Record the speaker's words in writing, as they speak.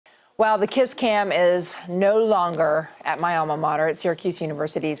Well, the kiss cam is no longer at my alma mater at Syracuse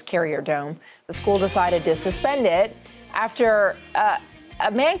University's Carrier Dome. The school decided to suspend it after a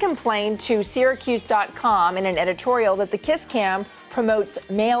man complained to Syracuse.com in an editorial that the kiss cam promotes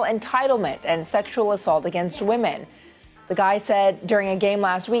male entitlement and sexual assault against women. The guy said during a game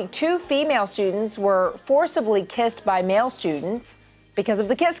last week, 2 female students were forcibly kissed by male students because of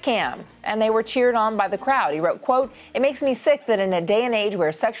the kiss cam, and they were cheered on by the crowd. He wrote, quote, "It makes me sick that in a day and age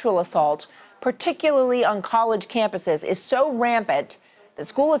where sexual assault, particularly on college campuses, is so rampant that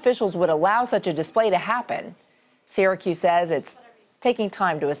school officials would allow such a display to happen." Syracuse says it's taking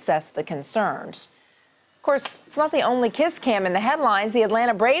time to assess the concerns. Of course, it's not the only kiss cam in the headlines. The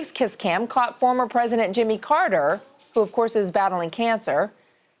Atlanta Braves kiss cam caught former President Jimmy Carter, who of course is battling cancer,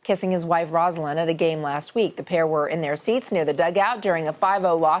 kissing his wife Rosalind at a game last week. The pair were in their seats near the dugout during a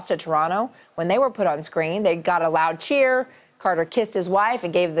 5-0 loss to Toronto. When they were put on screen, they got a loud cheer. Carter kissed his wife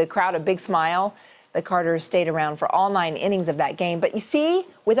and gave the crowd a big smile. The Carters stayed around for all 9 innings of that game. But you see,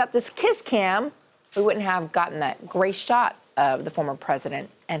 without this kiss cam, we wouldn't have gotten that great shot of the former president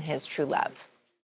and his true love.